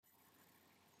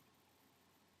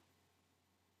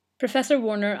Professor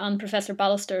Warner and Professor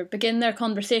Ballister begin their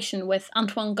conversation with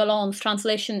Antoine Galland's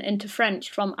translation into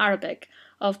French from Arabic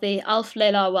of the Alf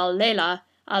Layla wal Layla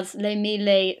as Les Mille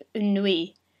et Une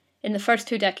Nuits in the first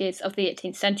 2 decades of the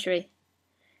 18th century.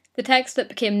 The text that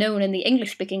became known in the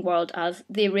English-speaking world as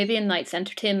The Arabian Nights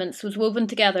Entertainments was woven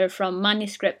together from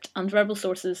manuscript and verbal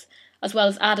sources, as well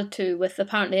as added to with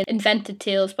apparently invented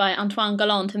tales by Antoine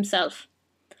Galland himself.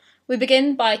 We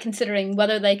begin by considering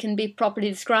whether they can be properly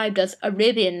described as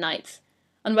Arabian Nights,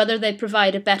 and whether they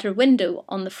provide a better window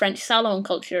on the French salon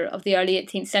culture of the early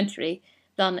 18th century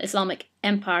than Islamic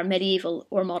empire, medieval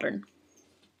or modern.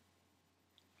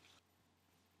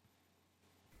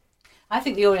 I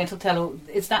think the Oriental Tale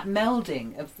is that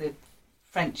melding of the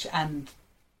French and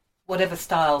whatever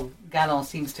style Galland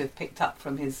seems to have picked up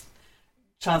from his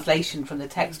translation from the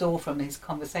text or from his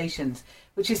conversations,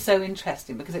 which is so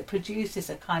interesting because it produces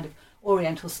a kind of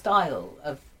Oriental style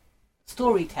of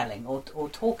storytelling or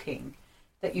talking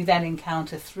that you then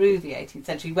encounter through the 18th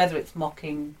century, whether it's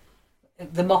mocking,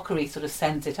 the mockery sort of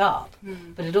sends it up,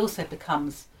 but it also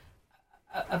becomes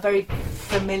a very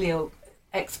familiar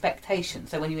expectation.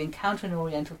 So when you encounter an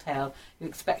Oriental tale, you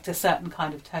expect a certain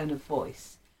kind of tone of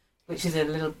voice, which is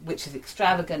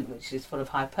extravagant, which is full of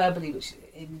hyperbole, which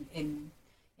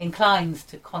inclines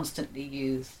to constantly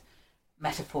use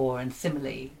metaphor and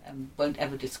simile and won't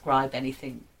ever describe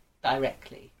anything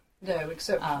directly. No,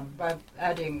 except by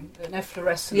adding an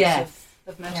efflorescence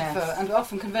of metaphor and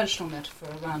often conventional metaphor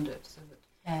around it. So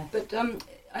that, But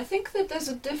I think that there's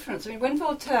a difference. I mean, when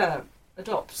Voltaire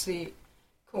adopts the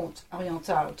Conte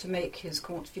Oriental to make his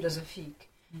Conte Philosophique,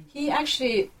 he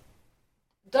actually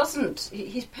doesn't,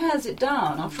 he pares it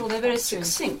down. After all, they're very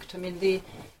succinct. I mean,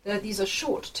 these are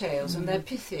short tales and they're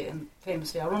pithy and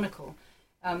famously ironical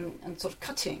and sort of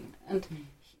cutting.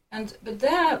 But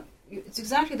there, it's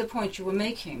exactly the point you were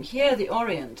making. Here, the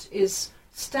Orient is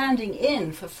standing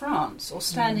in for France or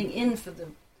standing in for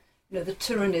the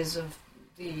tyrannies of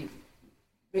the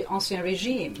Ancien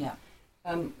Régime,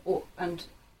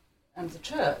 and the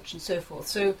church and so forth.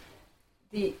 So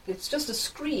it's just a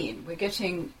screen. We're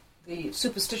getting the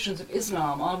superstitions of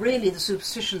Islam are really the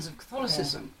superstitions of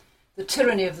Catholicism. The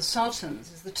tyranny of the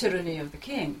sultans is the tyranny of the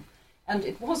king. And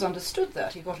it was understood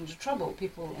that. He got into trouble.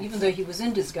 People, even though he was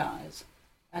in disguise,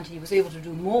 and he was able to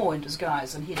do more in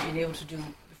disguise than he had been able to do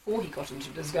before he got into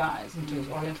disguise, into his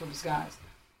Oriental disguise.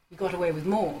 He got away with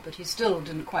more, but he still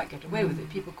didn't quite get away with it.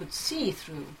 People could see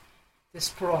through this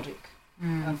parodic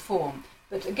form.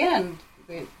 But again,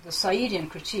 the Saidian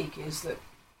critique is that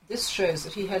this shows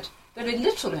that he had very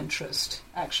little interest,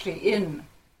 actually, in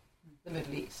the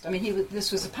Middle East. I mean,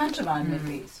 this was a pantomime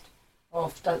Middle East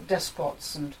of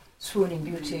despots and swooning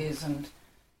beauties and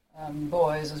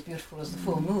boys as beautiful as the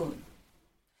full moon.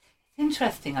 It's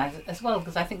interesting as well,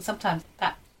 because I think sometimes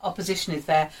that opposition is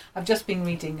there. I've just been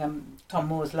reading Tom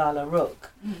Moore's Lalla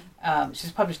Rookh, which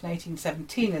was published in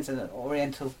 1817 as an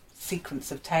Oriental sequence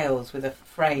of tales with a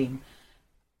frame.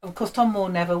 Of course, Tom Moore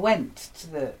never went to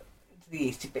the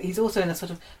East, but he's also in a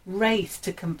sort of race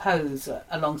to compose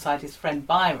alongside his friend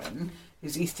Byron,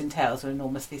 whose Eastern tales are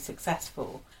enormously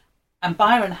successful. And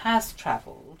Byron has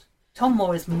travelled. Tom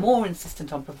Moore is more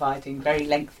insistent on providing very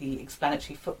lengthy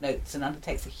explanatory footnotes and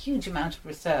undertakes a huge amount of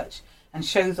research and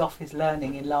shows off his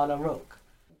learning in Lalla Rookh.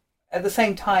 At the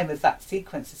same time as that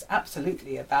sequence is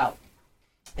absolutely about,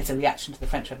 it's a reaction to the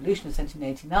French Revolution of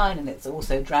 1789, and it's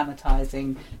also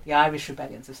dramatising the Irish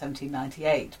rebellions of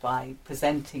 1798 by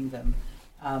presenting them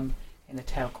in a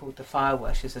tale called The Fire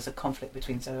Worshippers as a conflict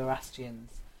between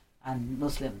Zoroastrians and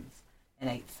Muslims in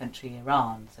 8th century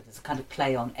Iran. So there's a kind of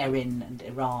play on Erin and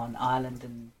Iran, Ireland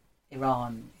and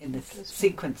Iran in this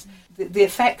sequence. The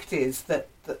effect is that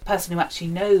the person who actually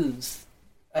knows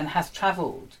and has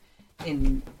travelled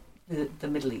in the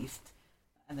Middle East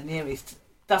and the Near East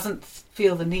doesn't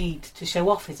feel the need to show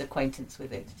off his acquaintance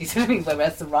with it. Do you see what I mean?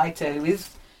 Whereas the writer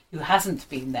who hasn't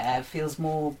been there has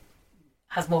more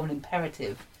of an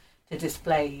imperative to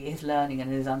display his learning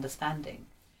and his understanding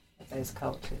of those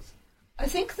cultures. I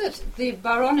think that the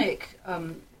Byronic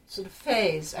sort of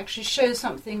phase actually shows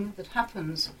something that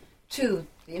happens to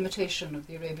the imitation of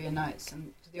the Arabian Nights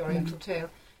and to the Oriental tale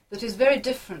that is very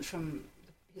different from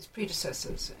his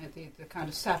predecessors, the kind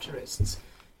of satirists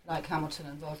like Hamilton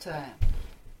and Voltaire,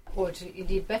 or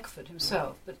indeed Beckford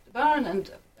himself. But Byron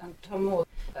and Tom Moore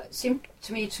seem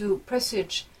to me to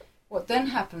presage what then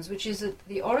happens, which is that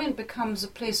the Orient becomes a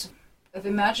place of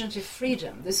imaginative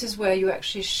freedom. This is where you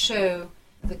actually show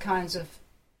the kinds of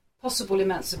possible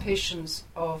emancipations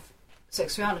of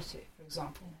sexuality, for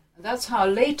example. And that's how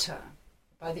later,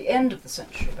 by the end of the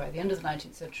century, by the end of the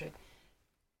 19th century,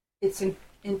 it's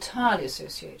entirely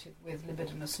associated with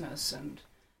libidinousness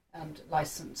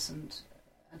license and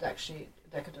actually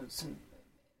decadence and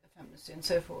effeminacy and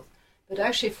so forth. But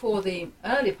actually for the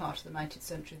early part of the 19th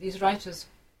century, these writers,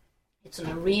 it's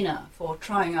an arena for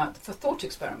trying out, for thought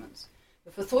experiments,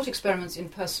 but for thought experiments in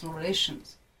personal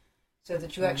relations, so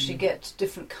that you actually get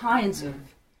different kinds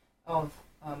of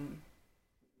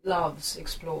loves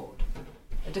explored,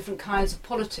 different kinds of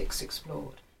politics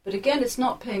explored. But again, it's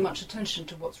not paying much attention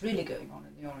to what's really going on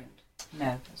in the Orient.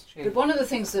 No, that's true. But one of the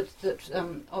things that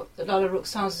Lalla Rookh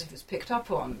sounds as if it's picked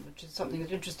up on, which is something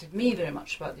that interested me very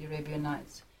much about the Arabian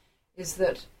Nights, is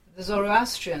that the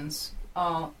Zoroastrians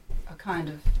are a kind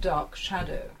of dark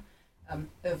shadow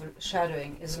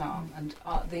overshadowing Islam, and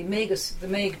the magus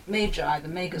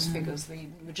figures, the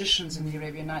magicians in the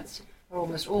Arabian Nights, are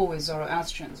almost always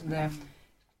Zoroastrians, and they're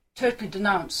totally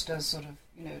denounced as sort of,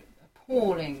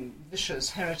 appalling,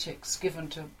 vicious heretics given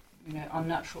to,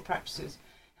 unnatural practices.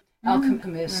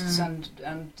 Alchemists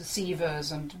and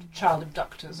deceivers and child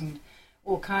abductors and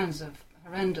all kinds of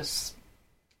horrendous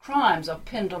crimes are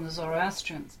pinned on the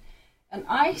Zoroastrians. And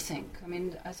I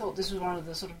thought this was one of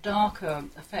the sort of darker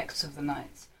effects of the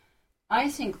Nights. I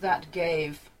think that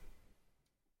gave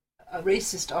a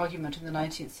racist argument in the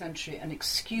 19th century an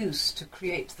excuse to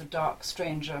create the dark,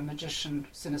 stranger, magician,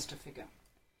 sinister figure.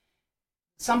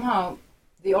 Somehow,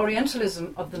 the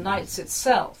Orientalism of the Nights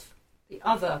itself, the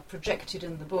other projected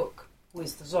in the book, who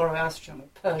is the Zoroastrian or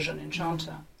Persian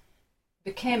enchanter,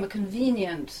 became a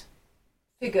convenient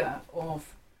figure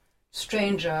of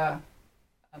stranger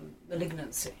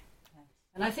malignancy. Yes.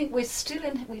 And I think we've still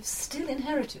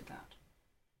inherited that.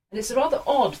 And it's rather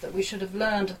odd that we should have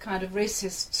learned a kind of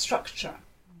racist structure.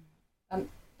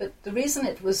 But the reason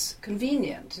it was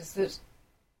convenient is that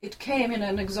it came in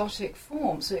an exotic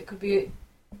form, so it could be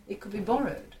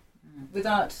borrowed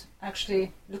without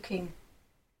actually looking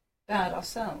bad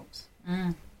ourselves.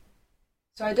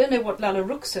 So I don't know what Lalla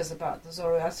Rookh says about the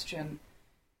Zoroastrian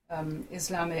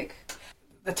Islamic.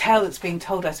 The tale that's being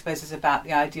told, I suppose, is about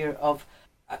the idea of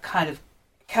a kind of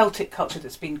Celtic culture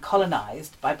that's been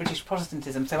colonised by British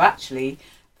Protestantism. So actually,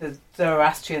 the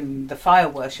Zoroastrian, the fire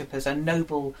worshippers, are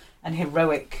noble and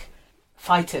heroic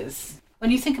fighters.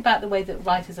 When you think about the way that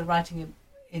writers are writing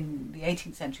in the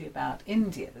 18th century about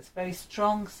India, there's a very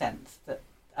strong sense that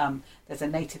there's a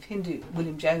native Hindu.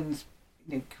 William Jones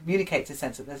communicates a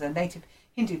sense that there's a native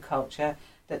Hindu culture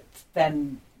that's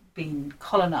then been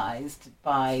colonised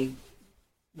by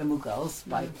the Mughals,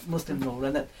 by Muslim rule,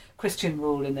 and that Christian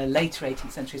rule in the later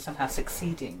 18th century is somehow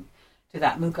succeeding to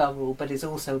that Mughal rule, but is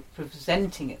also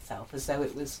presenting itself as though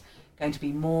it was going to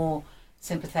be more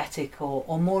sympathetic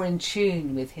or more in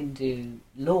tune with Hindu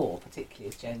law, particularly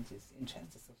as Jones is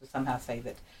interested to sort of somehow say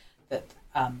that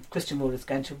Christian rule is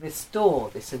going to restore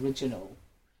this original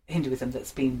Hinduism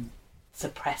that's been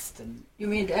suppressed. And you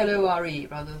mean L-O-R-E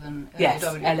rather than yes,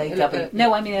 L-A-W? L-A-W.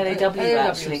 No, I mean L-A-W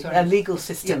actually, a legal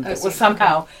system that will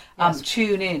somehow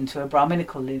tune in to a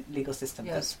Brahminical legal system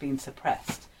that's been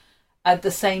suppressed. At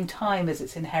the same time as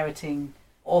it's inheriting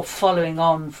or following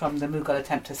on from the Mughal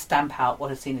attempt to stamp out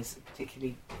what is seen as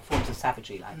particularly forms of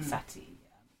savagery like sati,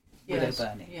 widow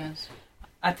burning. Yes.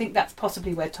 I think that's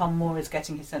possibly where Tom Moore is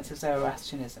getting his sense of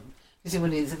Zoroastrianism.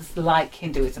 It's like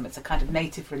Hinduism. It's a kind of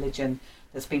native religion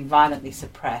that's been violently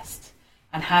suppressed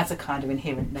and has a kind of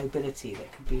inherent nobility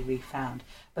that can be refound.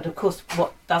 But of course,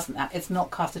 what doesn't that? It's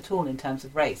not cast at all in terms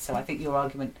of race. So I think your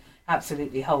argument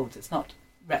absolutely holds. It's not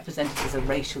represented as a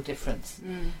racial difference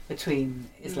between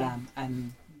Islam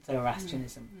and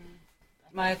Zoroastrianism.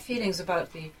 My feelings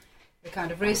about the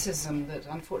kind of racism that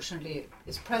unfortunately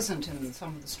is present in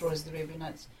some of the stories of the Arabian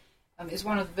Nights is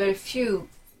one of the very few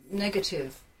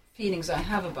negative feelings I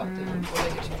have about them, or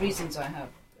negative reasons I have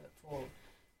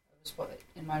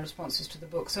in my responses to the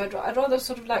book. So I'd rather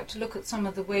sort of like to look at some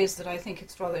of the ways that I think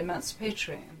it's rather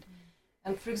emancipatory.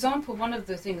 And for example, one of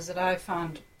the things that I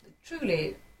found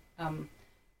truly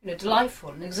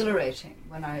delightful and exhilarating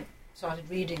when I started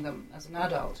reading them as an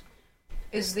adult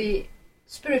is the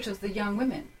spirit of the young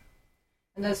women.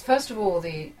 And there's first of all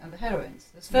the heroines.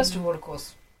 There's first of all, of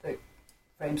course, the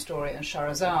frame story and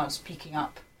Shahrazad speaking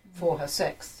up for her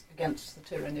sex against the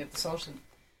tyranny of the Sultan,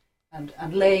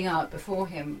 and laying out before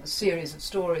him a series of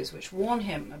stories which warn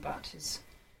him about his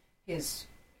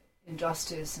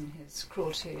injustice and his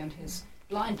cruelty and his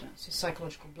blindness, his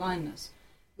psychological blindness,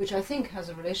 which I think has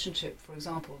a relationship, for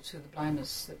example, to the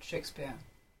blindness that Shakespeare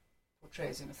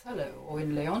portrays in Othello or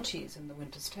in Leontes in The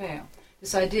Winter's Tale.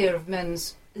 This idea of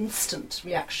men's instant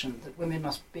reaction that women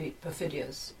must be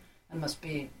perfidious and must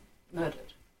be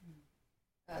murdered,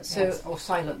 or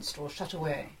silenced or shut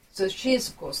away. So she is,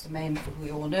 of course, the main who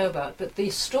we all know about, but the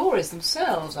stories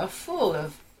themselves are full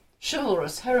of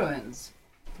chivalrous heroines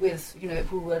with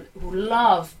who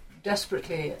love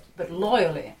desperately but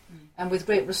loyally, and with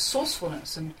great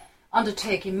resourcefulness, and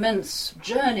undertake immense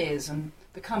journeys and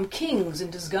become kings in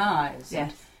disguise.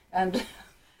 Yes. And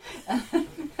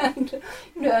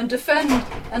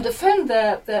defend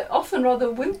their often rather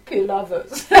wimpy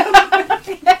lovers.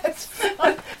 Yes.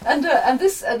 And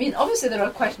this, I mean, obviously there are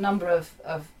quite a number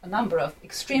of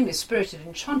extremely spirited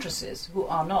enchantresses who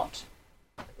are not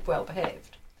well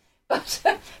behaved, but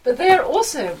they are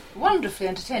also wonderfully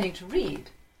entertaining to read.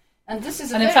 And this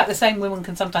is, in fact, the same woman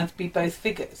can sometimes be both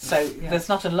figures. So Yes. there's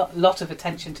not a lot of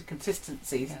attention to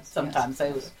consistency sometimes.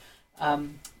 Yes.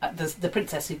 So the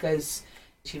princess who goes,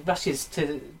 she rushes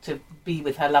to be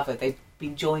with her lover. They've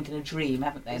been joined in a dream,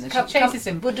 haven't they? And then she chases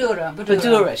him.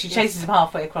 Budura. She chases him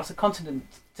halfway across a continent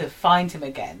to find him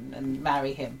again and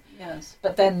marry him. Yes.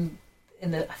 But then,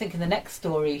 I think in the next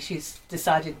story, she's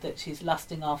decided that she's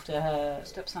lusting after her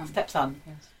stepson.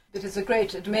 Yes. It is a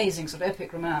great, amazing sort of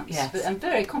epic romance, Yes. and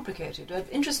very complicated,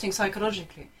 interesting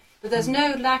psychologically. But there's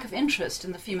no lack of interest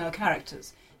in the female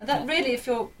characters, and that really, if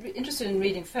you're interested in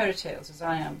reading fairy tales, as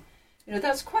I am,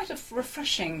 that's quite a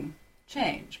refreshing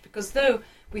change. Because though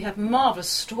we have marvelous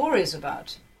stories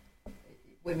about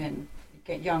women,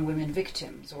 young women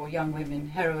victims or young women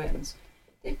heroines,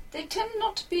 they tend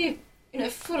not to be,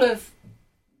 full of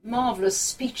marvelous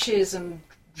speeches and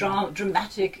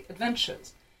dramatic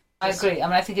adventures. I agree. I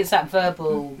mean, I think it's that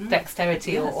verbal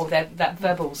dexterity or that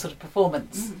verbal sort of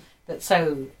performance that's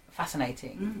so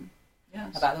fascinating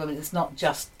Yes. about the women. It's not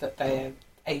just that they're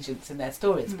agents in their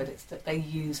stories, but it's that they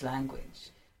use language.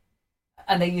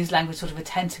 And they use language sort of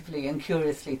attentively and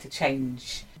curiously to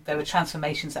change. There are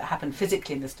transformations that happen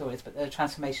physically in the stories, but there are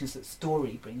transformations that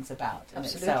story brings about in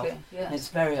itself. Yes. And it's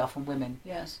very often women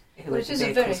Yes. who are the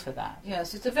vehicles for that.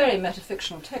 Yes, it's a very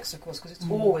metafictional text, of course, because it's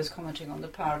always commenting on the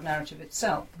power of narrative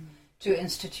itself to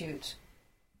institute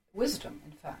wisdom,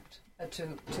 in fact,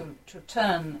 to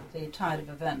turn the tide of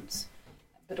events,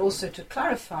 but also to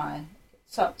clarify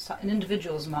an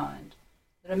individual's mind.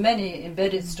 There are many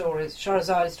embedded stories.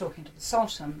 Shahrazad is talking to the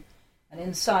Sultan, and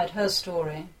inside her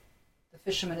story, the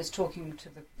fisherman is talking to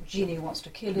the genie who wants to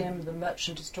kill him, the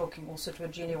merchant is talking also to a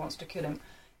genie who wants to kill him,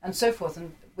 and so forth.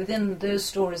 And within those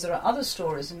stories there are other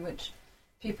stories in which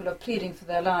people are pleading for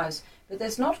their lives, but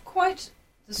there's not quite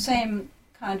the same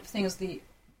kind of thing as the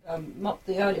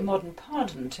early modern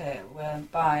pardon tale,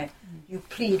 whereby you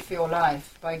plead for your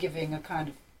life by giving a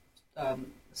kind of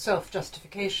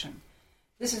self-justification.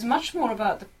 This is much more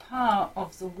about the power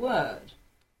of the word,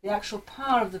 the actual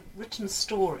power of the written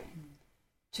story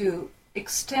to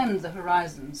extend the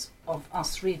horizons of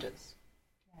us readers,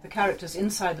 the characters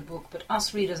inside the book, but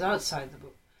us readers outside the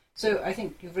book. So I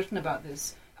think you've written about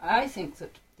this. I think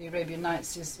that the Arabian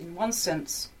Nights is, in one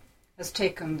sense, has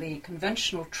taken the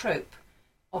conventional trope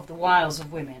of the wiles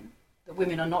of women, that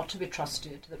women are not to be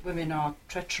trusted, that women are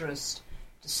treacherous,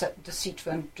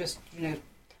 deceitful, and just,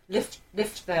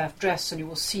 lift their dress and you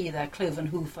will see their cloven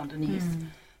hoof underneath.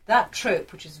 That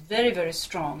trope, which is very, very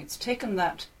strong, it's taken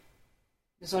that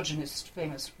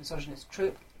famous misogynist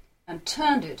trope and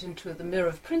turned it into the Mirror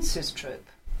of Princes trope,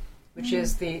 which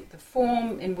is the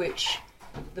form in which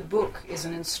the book is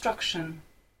an instruction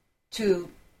to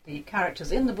the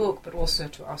characters in the book, but also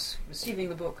to us receiving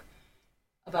the book,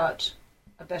 about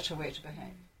a better way to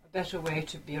behave, a better way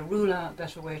to be a ruler, a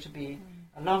better way to be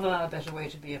a lover, a better way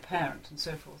to be a parent, and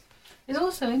so forth. It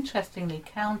also interestingly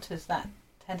counters that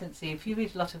tendency. If you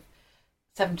read a lot of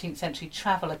 17th century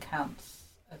travel accounts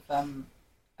of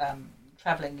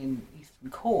travelling in Eastern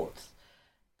courts,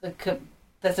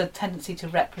 there's a tendency to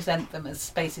represent them as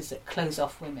spaces that close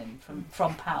off women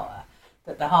from power.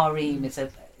 That the harem is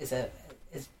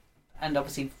and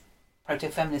obviously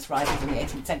proto-feminist writers in the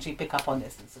 18th century pick up on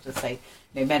this and sort of say,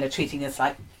 men are treating us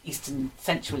like Eastern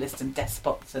sensualists and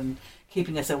despots and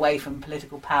keeping us away from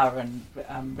political power and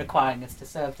requiring us to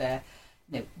serve their,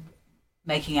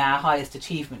 making our highest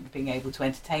achievement being able to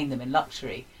entertain them in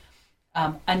luxury.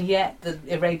 And yet the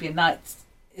Arabian Nights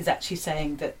is actually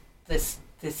saying that this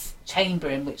chamber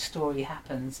in which story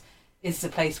happens is the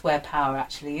place where power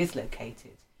actually is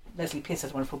located. Leslie Pierce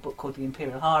has a wonderful book called The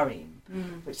Imperial Harem,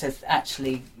 which says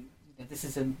actually this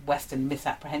is a Western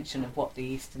misapprehension of what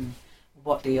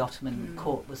the Ottoman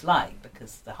court was like,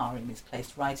 because the harem is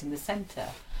placed right in the centre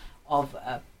of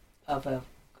a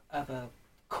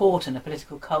court and a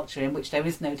political culture in which there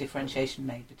is no differentiation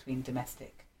made between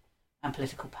domestic and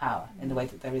political power in the way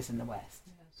that there is in the West.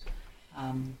 Yes.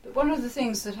 But one of the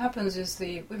things that happens is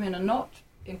the women are not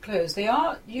enclosed. They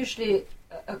are usually,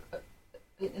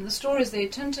 in the stories, they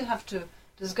tend to have to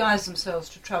disguise themselves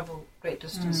to travel great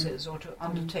distances or to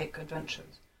undertake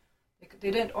adventures.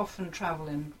 They don't often travel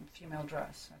in female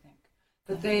dress, I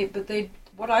think. But they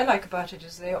what I like about it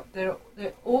is they're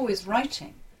always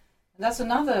writing, and that's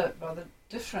another rather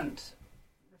different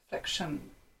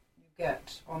reflection you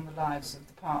get on the lives of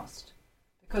the past,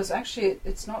 because actually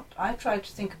it's not. I try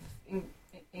to think of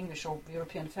English or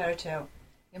European fairy tale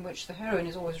in which the heroine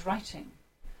is always writing.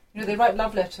 You know, they write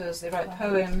love letters, they write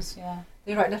poems,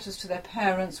 they write letters to their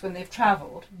parents when they've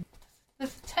travelled.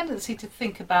 There's a tendency to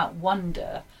think about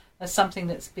wonder as something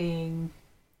that's being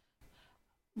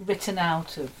written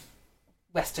out of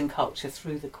Western culture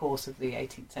through the course of the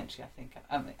 18th century, I think.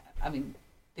 I mean,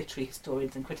 literary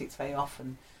historians and critics very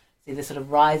often see the sort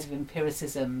of rise of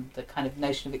empiricism, the kind of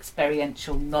notion of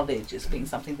experiential knowledge as being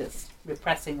something that's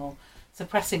repressing or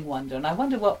suppressing wonder. And I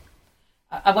wonder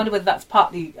whether that's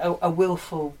partly a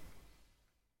willful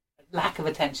lack of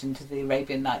attention to the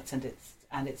Arabian Nights and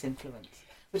its influence,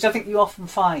 which I think you often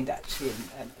find actually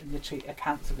in literary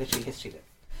accounts of literary history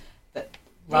that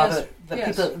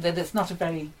it's not a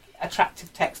very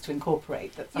attractive text to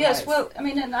incorporate. Yes, well, I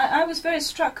mean, and I was very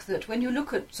struck that when you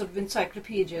look at sort of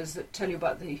encyclopedias that tell you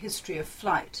about the history of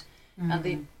flight and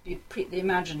the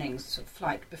imaginings of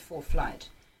flight before flight,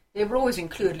 they will always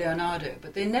include Leonardo,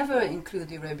 but they never include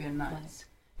the Arabian Nights. Right.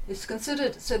 It's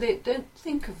considered, so they don't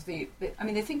think of they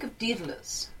think of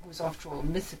Daedalus, who's after all a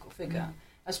mythical figure,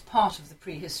 as part of the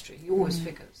prehistory. He always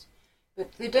figures.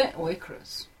 But they don't, or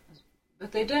Icarus,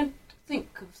 but they don't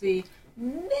think of the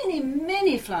many,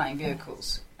 many flying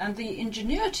vehicles and the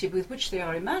ingenuity with which they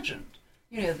are imagined.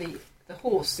 You know, the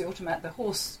horse, the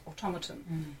horse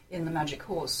automaton in the Magic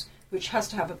Horse, which has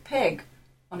to have a peg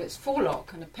on its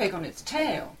forelock and a peg on its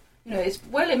tail. You know, it's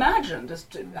well imagined as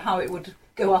to how it would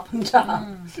go up and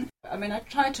down. I mean, I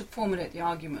tried to formulate the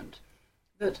argument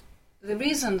that the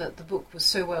reason that the book was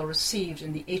so well received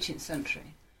in the 18th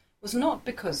century was not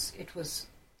because it was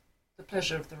the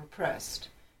pleasure of the repressed,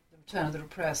 the return of the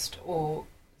repressed, or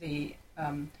the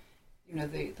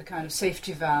the kind of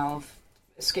safety valve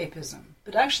escapism,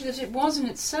 but actually that it was in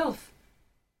itself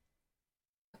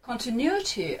a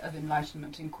continuity of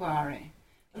Enlightenment inquiry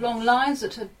along lines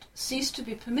that had ceased to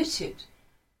be permitted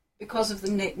because of the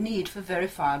need for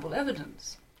verifiable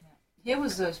evidence. Here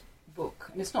was a book,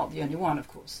 and it's not the only one, of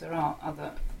course.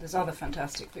 There's other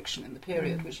fantastic fiction in the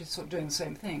period which is sort of doing the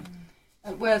same thing,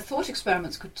 where thought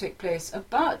experiments could take place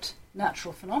about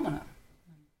natural phenomena.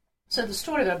 So the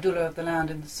story of Abdullah of the Land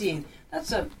and the Sea,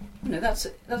 that's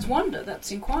wonder,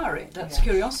 that's inquiry, that's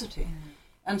curiosity.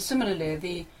 And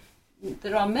similarly,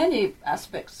 there are many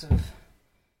aspects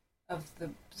of the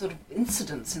sort of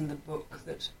incidents in the book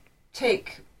that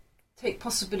take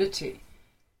possibility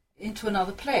into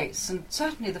another place, and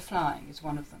certainly the flying is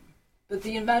one of them. But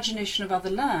the imagination of other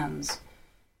lands,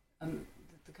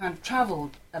 the kind of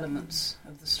travelled elements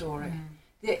of the story,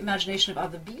 the imagination of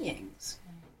other beings.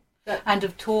 And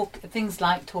of things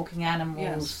like talking animals.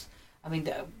 Yes. I mean,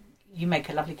 you make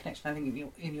a lovely connection, I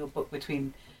think, in your book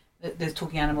between the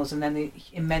talking animals and then the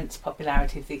immense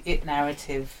popularity of the It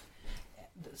narrative,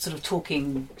 sort of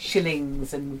talking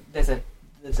shillings, and there's a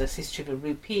history of a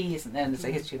rupee, isn't there? And there's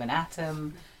a history of an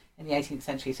atom in the 18th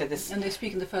century. So and they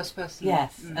speak in the first person.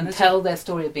 Yes, and tell their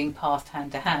story of being passed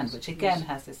hand to hand, which again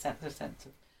has this sense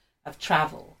of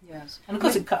travel. Yes. And of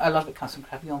course, a lot of it comes from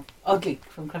Crébillon. Oddly,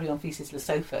 from Crébillon Thesis Le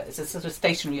Sofa. It's a sort of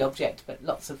stationary object, but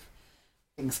lots of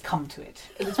things come to it.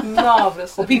 It's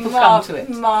marvellous. Or people come to it.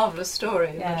 Marvellous story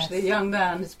in which the young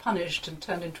man is punished and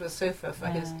turned into a sofa for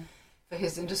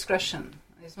his indiscretion.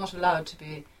 He's not allowed to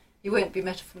be. He won't be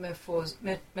metamorphosed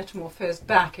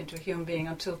back into a human being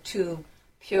until two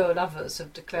pure lovers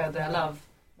have declared their love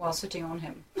while sitting on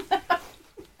him.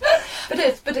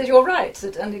 But you're right,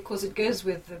 and of course it goes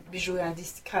with the bijoux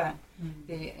indiscrets,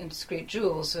 the indiscreet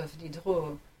jewels of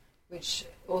Diderot, which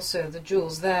also the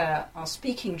jewels there are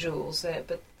speaking jewels there,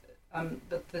 but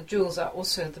the jewels are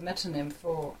also the metonym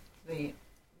for the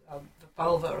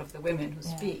vulva of the women who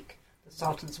speak, the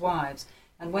Sultan's wives.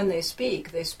 And when they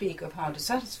speak of how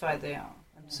dissatisfied they are.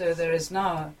 And so there is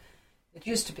now, it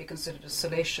used to be considered a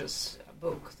salacious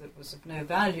book that was of no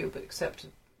value but except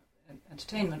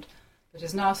entertainment, but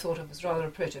is now thought of as rather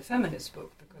a proto-feminist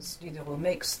book because Diderot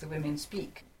makes the women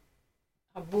speak.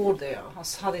 How bored they are,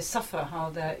 how they suffer, how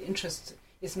their interest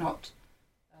is not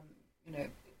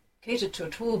catered to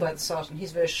at all by the Sultan.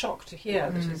 He's very shocked to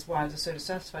hear that his wives are so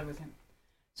dissatisfied with him.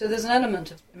 So there's an element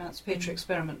of emancipatory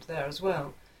experiment there as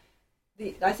well.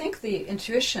 I think the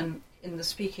intuition in the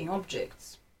speaking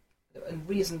objects, and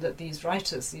reason that these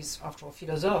writers, these, after all,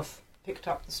 philosophes, picked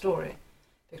up the story,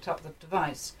 picked up the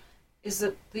device, is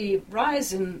that the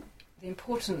rise in the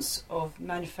importance of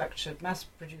manufactured,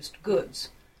 mass-produced goods,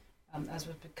 as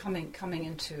was coming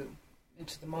into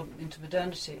into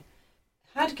modernity,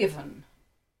 had given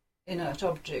inert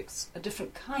objects a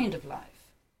different kind of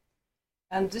life,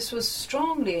 and this was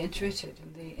strongly intuited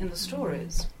in the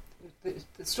stories.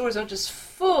 The stories are just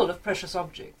full of precious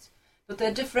objects, but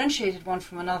they're differentiated one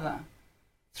from another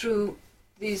through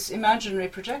these imaginary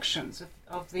projections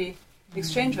of the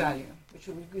exchange value, which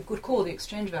we could call the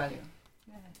exchange value.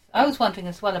 I was wondering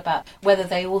as well about whether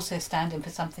they also stand in for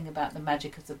something about the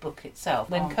magic of the book itself.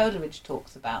 When Coleridge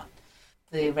talks about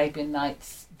the Arabian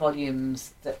Nights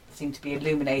volumes that seem to be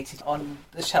illuminated on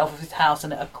the shelf of his house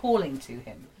and are calling to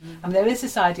him, and there is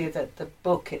this idea that the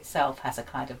book itself has a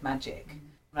kind of magic.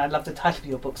 And I love the title of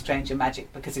your book, Stranger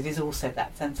Magic, because it is also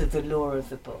that sense of the lore of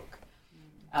the book,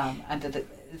 and that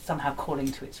it's somehow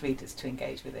calling to its readers to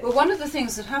engage with it. Well, one of the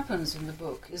things that happens in the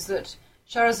book is that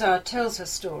Shahrazad tells her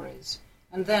stories,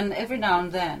 and then every now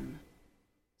and then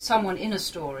someone in a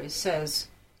story says,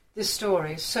 this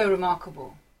story is so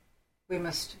remarkable, we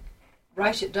must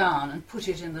write it down and put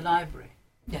it in the library.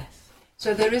 Yes.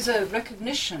 So there is a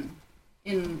recognition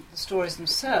in the stories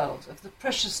themselves of the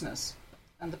preciousness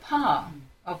and the power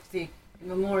of the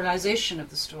memorialization of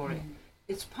the story.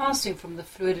 It's passing from the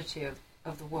fluidity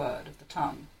of the word, of the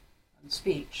tongue and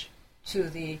speech, to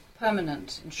the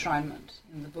permanent enshrinement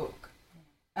in the book.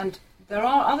 And there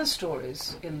are other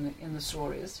stories in the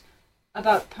stories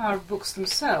about power of books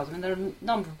themselves. I mean, there are a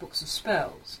number of books of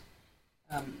spells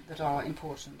that are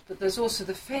important, but there's also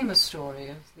the famous story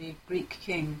of the Greek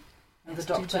king and the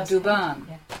Dr. Douban,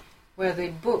 where the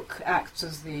book acts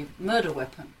as the murder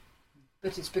weapon.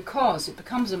 But it's because it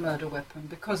becomes a murder weapon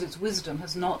because its wisdom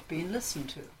has not been listened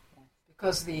to,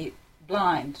 because the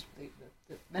blind,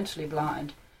 the mentally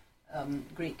blind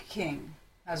Greek king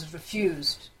has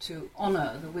refused to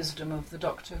honour the wisdom of the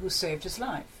doctor who saved his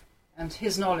life. And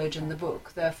his knowledge in the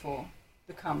book, therefore,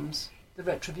 becomes the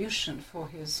retribution for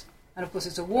his... And, of course,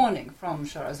 it's a warning from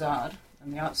Shahrazad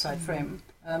and the outside frame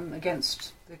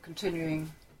against the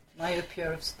continuing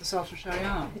myopia of the Sultan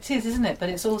Shahriar. It is, isn't it? But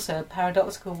it's also a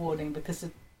paradoxical warning because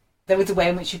there is a way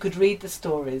in which you could read the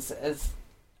stories as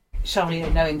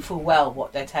Shahriar knowing full well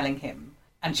what they're telling him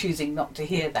and choosing not to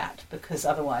hear that because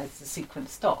otherwise the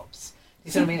sequence stops.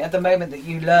 You see what I mean? At the moment that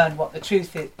you learn what the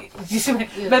truth is, you see what I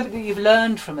mean? The moment that you've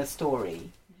learned from a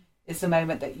story is the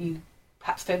moment that you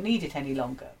perhaps don't need it any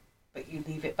longer, but you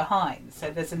leave it behind. So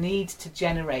there's a need to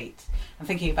generate, I'm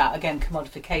thinking about, again,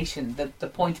 commodification. The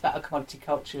point about a commodity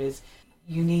culture is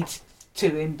you need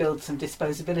to inbuild some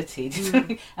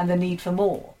disposability and the need for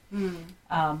more.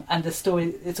 And the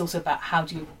story is also about how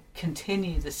do you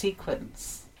continue the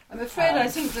sequence. I'm afraid I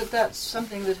think that that's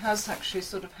something that has actually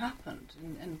sort of happened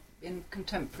in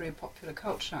contemporary popular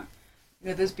culture. You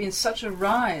know, there's been such a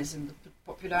rise in the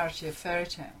popularity of fairy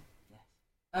tale,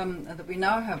 and that we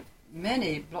now have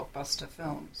many blockbuster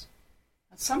films,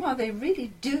 and somehow they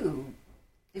really do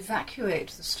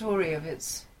evacuate the story of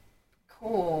its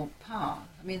core power.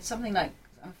 I mean, something like,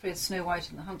 I'm afraid, Snow White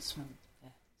and the Huntsman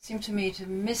seemed to me to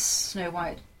miss Snow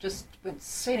White, just went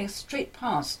sailing straight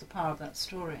past the power of that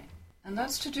story. And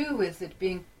that's to do with it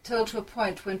being told to a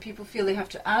point when people feel they have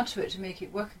to add to it to make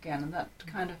it work again, and that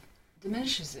kind of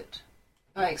diminishes it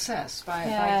by excess. By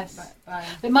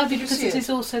it might be because it is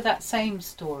also that same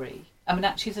story. I mean,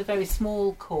 actually, it's a very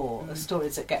small core of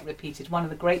stories that get repeated. One of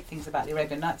the great things about the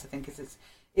Arabian Nights, I think,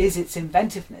 is its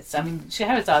inventiveness. I mean,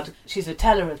 Scheherazade, she's a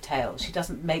teller of tales. She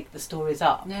doesn't make the stories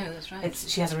up. No, that's right.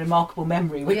 She has a remarkable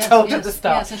memory, we're told at the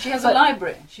start. Yes, and she has a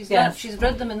library. She's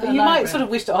read them in her library. You might sort of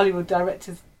wish that Hollywood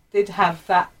directors did have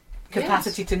that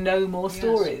capacity to know more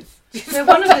stories. No,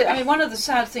 one of the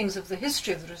sad things of the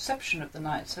history of the reception of the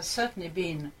Nights has certainly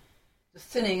been the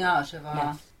thinning out of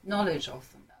our knowledge of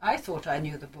them. I thought I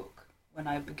knew the book when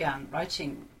I began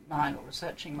writing mine or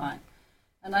researching mine,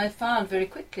 and I found very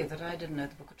quickly that I didn't know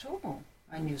the book at all.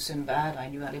 I knew Sinbad, I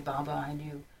knew Ali Baba, I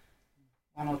knew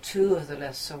one or two of the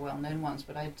less so well-known ones,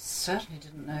 but I certainly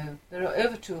didn't know. There are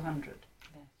over 200,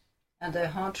 and they're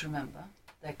hard to remember,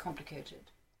 they're complicated.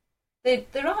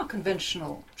 There are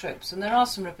conventional tropes, and there are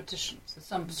some repetitions. There's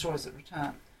some stories that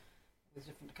return with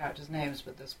different characters' names,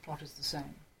 but the plot is the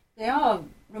same. They are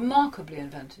remarkably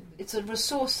inventive. It's a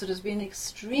resource that has been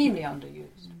extremely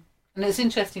underused. And it's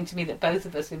interesting to me that both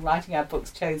of us, in writing our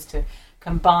books, chose to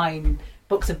combine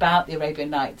books about the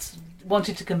Arabian Nights,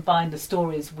 wanted to combine the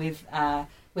stories with a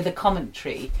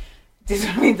commentary. Does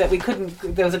it mean that we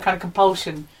couldn't? There was a kind of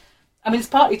compulsion. I mean, it's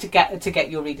partly to get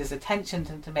your readers' attention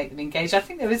and to make them engaged. I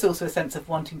think there is also a sense of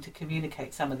wanting to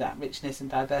communicate some of that richness and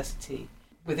diversity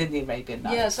within the Arabian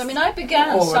Nights. Yes, I mean, I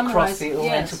began summarising... Or across the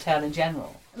Oriental tale in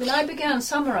general. I mean, I began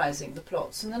summarising the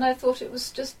plots, and then I thought it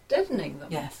was just deadening them.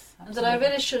 Yes, absolutely. And that I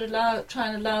really should try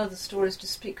and allow the stories to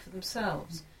speak for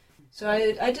themselves. So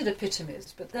I did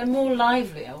epitomes, but they're more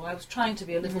lively. Or I was trying to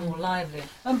be a little more lively.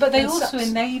 But they also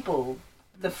enable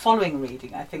the following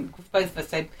reading. I think both of us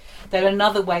said they're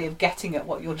another way of getting at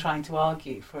what you're trying to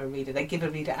argue for a reader. They give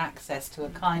a reader access to a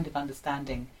kind of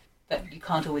understanding that you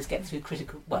can't always get through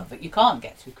that you can't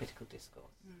get through critical discourse.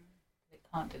 It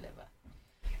can't deliver.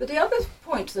 But the other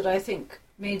point that I think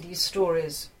made these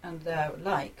stories and their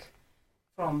like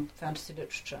from fantasy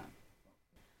literature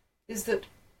is that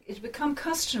it had become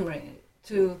customary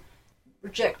to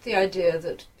reject the idea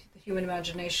that the human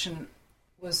imagination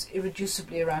was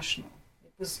irreducibly irrational.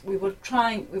 We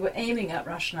were aiming at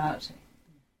rationality,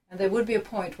 and there would be a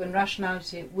point when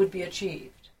rationality would be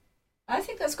achieved. I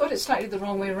think that's got it slightly the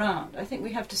wrong way around. I think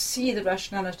we have to see the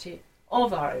rationality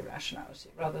of our irrationality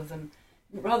rather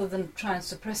than try and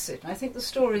suppress it. And I think the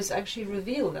stories actually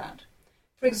reveal that.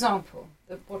 For example,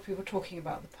 what we were talking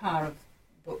about, the power of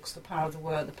books, the power of the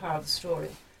word, the power of the story,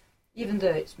 even though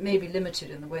it may be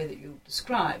limited in the way that you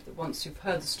describe, that once you've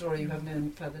heard the story you have no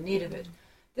further need of it,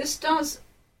 this does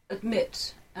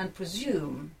admit and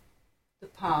presume the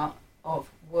power of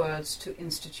words to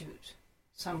institute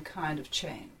some kind of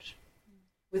change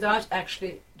without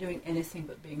actually doing anything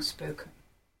but being spoken.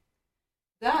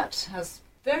 That has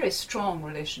very strong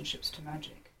relationships to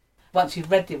magic. Once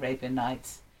you've read the Arabian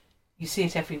Nights, you see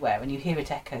it everywhere and you hear it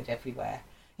echoed everywhere.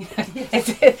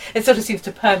 It sort of seems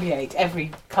to permeate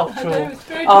every cultural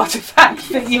artefact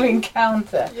that you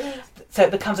encounter. Yes. So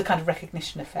it becomes a kind of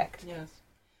recognition effect. Yes.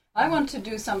 I want to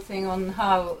do something on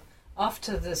how,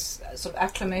 after this sort of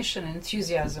acclamation and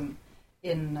enthusiasm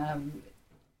in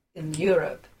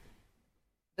Europe,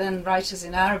 then writers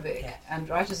in Arabic and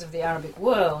writers of the Arabic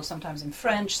world, sometimes in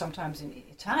French, sometimes in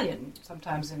Italian,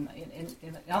 sometimes in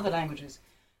other languages,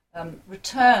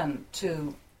 return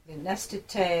to the nested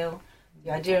tale,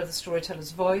 the idea of the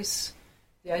storyteller's voice,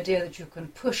 the idea that you can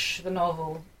push the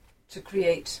novel to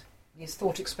create these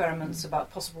thought experiments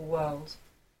about possible worlds.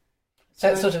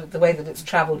 So it's sort of the way that it's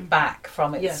travelled back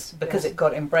from its, because it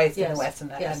got embraced in the West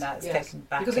and now it's taken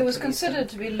back. Because it was considered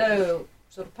to be low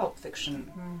sort of pulp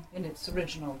fiction in its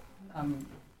original,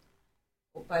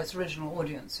 by its original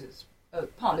audiences,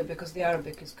 partly because the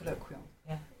Arabic is colloquial.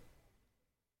 Yeah.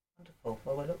 Wonderful.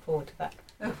 Well, we'll look forward to that.